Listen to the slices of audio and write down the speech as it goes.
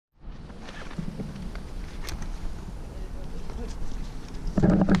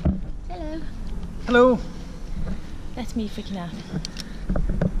Hello. Hello. That's me freaking out.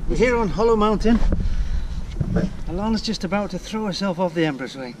 We're here on Hollow Mountain. And Lana's just about to throw herself off the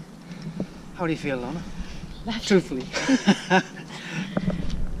Empress Way. How do you feel, Lana? Truthfully.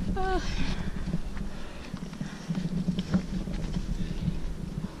 Oh.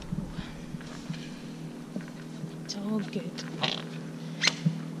 It's all good.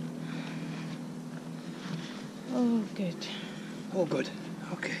 Oh, good. All good.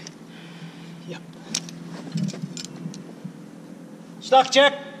 Okay. Yep. Stock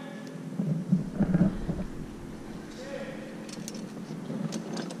check.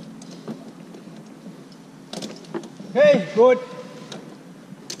 Okay, good.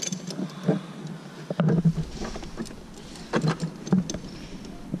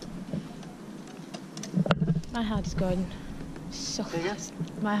 My heart is going so fast.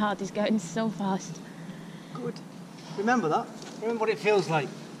 My heart is going so fast. Good. Remember that. Remember what it feels like.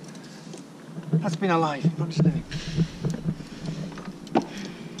 That's been alive, not just living.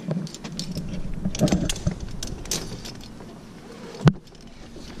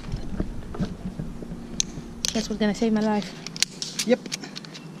 That's what's gonna save my life. Yep.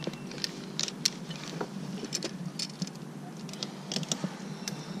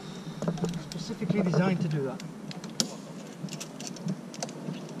 Specifically designed to do that.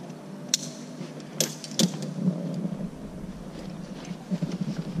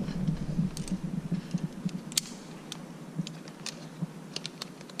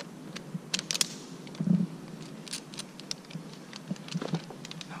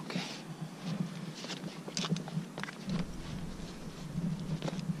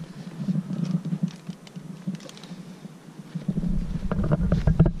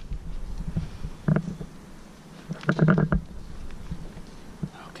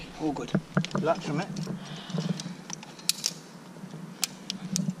 All good. Relax from it.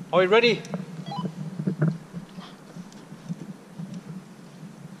 Are we ready?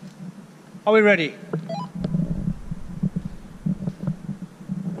 Are we ready?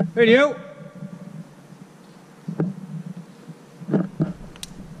 Radio.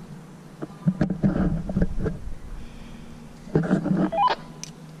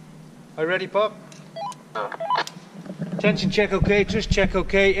 Are you ready, Pop? Tension check okay, twist check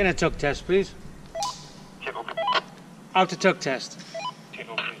okay, inner tuck test please. Check okay. Outer tuck test. Check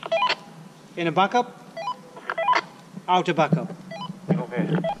okay. Inner backup. Okay. Outer backup. Check okay.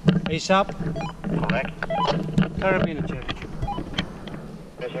 ASAP. Correct. Carabiner check.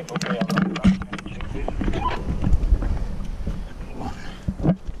 Check okay. Check please. One.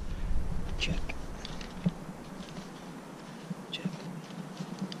 Check. Check.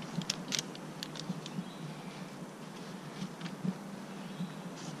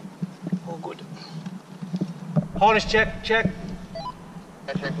 All good. Harness check, check.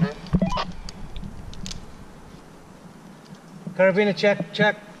 Check please. Carabiner check,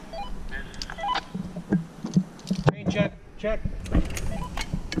 check. Chain check, check.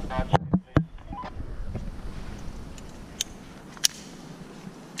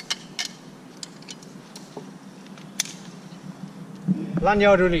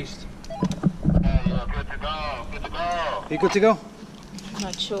 Lanyard released. You're good to go. Good to go. You good to go?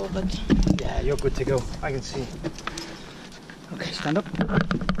 Not sure, but Yeah, you're good to go. I can see. Okay, stand up.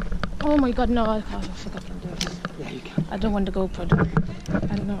 oh my God, no! I forgot to do it. Yeah, you can. I don't want the GoPro.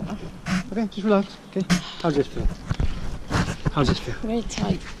 I don't know. Okay, just relax. Okay. How's this feel? How's this feel? Very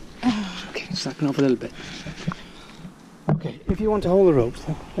tight. Okay, slacken off a little bit. Okay, if you want to hold the ropes,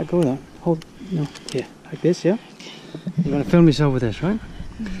 let go of that. Hold, no, here, like this, yeah? You're going to film yourself with this, right?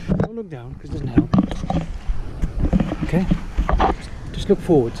 Don't look down, because it doesn't help. Okay? Just look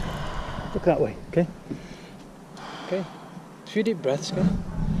forward. Look that way, okay? Okay? 3 deep breaths, okay?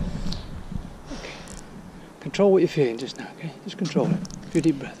 Okay. Control what you're feeling just now, okay? Just control it. 3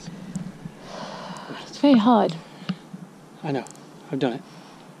 deep breaths. It's very hard. I know, I've done it.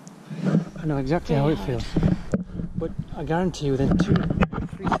 I know exactly how it feels. But I guarantee you within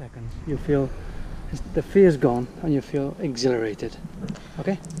 2-3 seconds you'll feel the fear's gone and you feel exhilarated.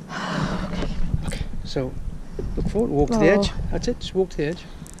 Okay? Okay. So look forward, walk to the edge. That's it, just walk to the edge.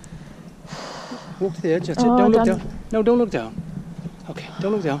 Walk to the edge, that's it. Don't look down. No, don't look down. Okay,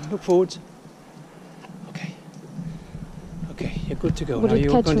 don't look down, look forwards. Okay. Okay, you're good to go. Would now it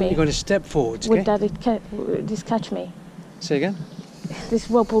catch me? You're going to step forwards, okay? Would this catch me? Say again? This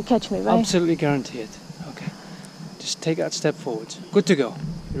rope will catch me, right? Absolutely guarantee it. Okay. Just take that step forwards. Good to go.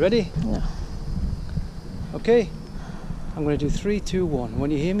 You ready? No. Okay. I'm going to do 3, 2, 1. When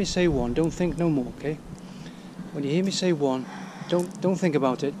you hear me say 1, don't think no more, okay? When you hear me say 1, don't think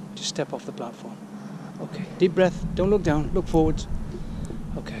about it. Just step off the platform. Okay. Deep breath. Don't look down. Look forwards.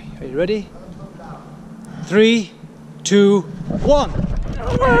 Okay, are you ready? 3, 2, 1.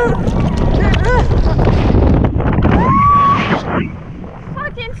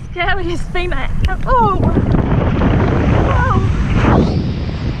 Fucking scariest thing I ever. Oh!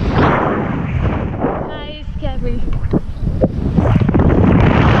 That is scary.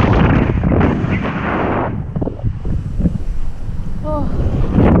 Oh.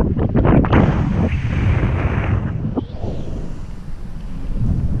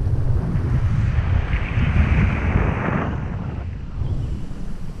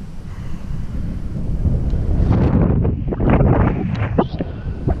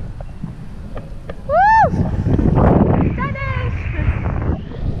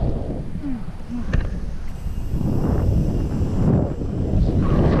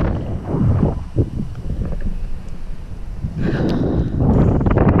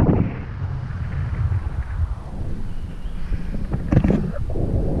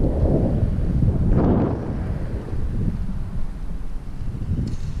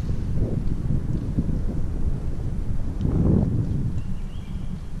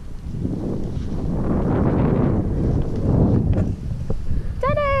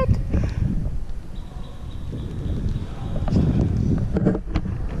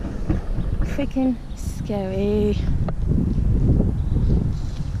 Freaking scary.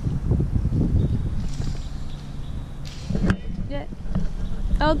 Yeah.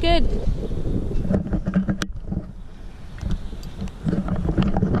 Oh, good.